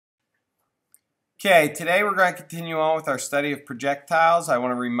Okay, today we're going to continue on with our study of projectiles. I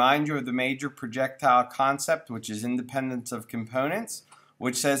want to remind you of the major projectile concept, which is independence of components,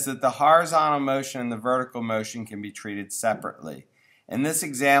 which says that the horizontal motion and the vertical motion can be treated separately. In this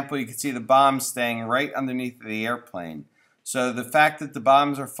example, you can see the bombs staying right underneath the airplane. So the fact that the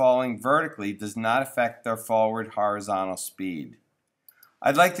bombs are falling vertically does not affect their forward horizontal speed.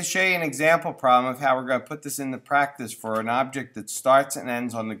 I'd like to show you an example problem of how we're going to put this into practice for an object that starts and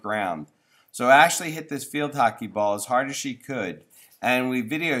ends on the ground. So Ashley hit this field hockey ball as hard as she could, and we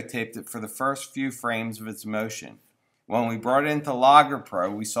videotaped it for the first few frames of its motion. When we brought it into Logger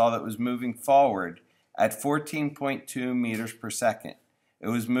Pro, we saw that it was moving forward at 14.2 meters per second. It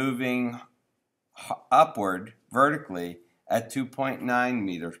was moving upward, vertically, at 2.9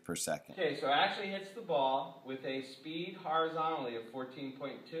 meters per second. Okay, so Ashley hits the ball with a speed horizontally of 14.2,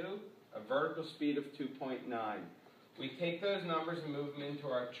 a vertical speed of 2.9. We take those numbers and move them into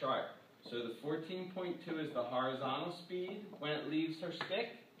our chart. So the 14.2 is the horizontal speed when it leaves her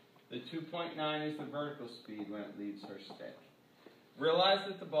stick. The 2.9 is the vertical speed when it leaves her stick. Realize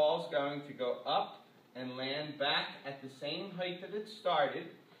that the ball is going to go up and land back at the same height that it started.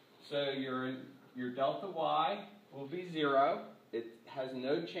 So your delta y will be 0. It has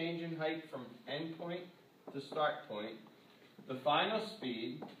no change in height from end point to start point. The final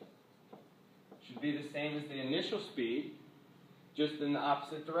speed should be the same as the initial speed, just in the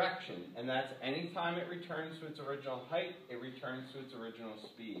opposite direction, and that's anytime it returns to its original height, it returns to its original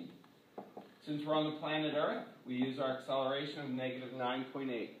speed. Since we're on the planet Earth, we use our acceleration of negative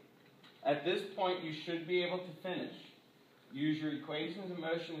 9.8. At this point, you should be able to finish. Use your equations of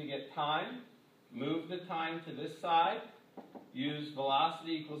motion to get time, move the time to this side, use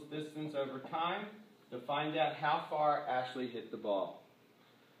velocity equals distance over time to find out how far Ashley hit the ball.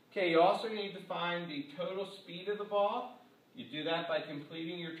 Okay, you also need to find the total speed of the ball. You do that by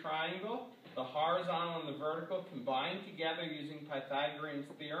completing your triangle. The horizontal and the vertical combine together using Pythagorean's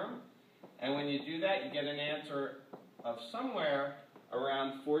theorem. And when you do that, you get an answer of somewhere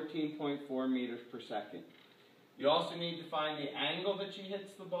around 14.4 meters per second. You also need to find the angle that she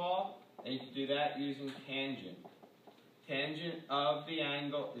hits the ball, and you can do that using tangent. Tangent of the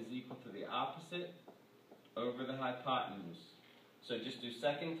angle is equal to the opposite over the hypotenuse. So just do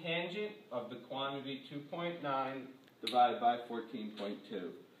second tangent of the quantity 2.9 divided by 14.2.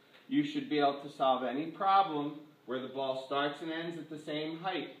 You should be able to solve any problem where the ball starts and ends at the same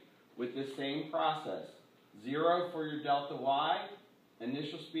height with the same process. 0 for your delta y,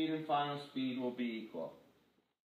 initial speed and final speed will be equal.